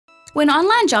When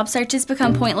online job searches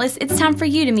become pointless, it's time for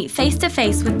you to meet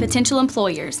face-to-face with potential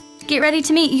employers. Get ready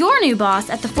to meet your new boss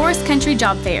at the Forest Country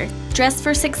Job Fair. Dress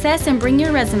for success and bring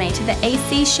your resume to the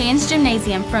AC Shands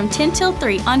Gymnasium from 10 till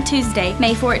 3 on Tuesday,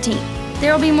 May 14th.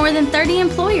 There will be more than 30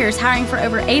 employers hiring for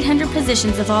over 800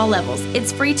 positions of all levels.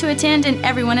 It's free to attend and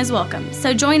everyone is welcome.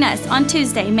 So join us on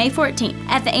Tuesday, May 14th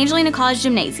at the Angelina College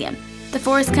Gymnasium. The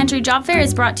Forest Country Job Fair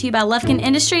is brought to you by Lufkin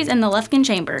Industries and the Lufkin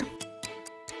Chamber.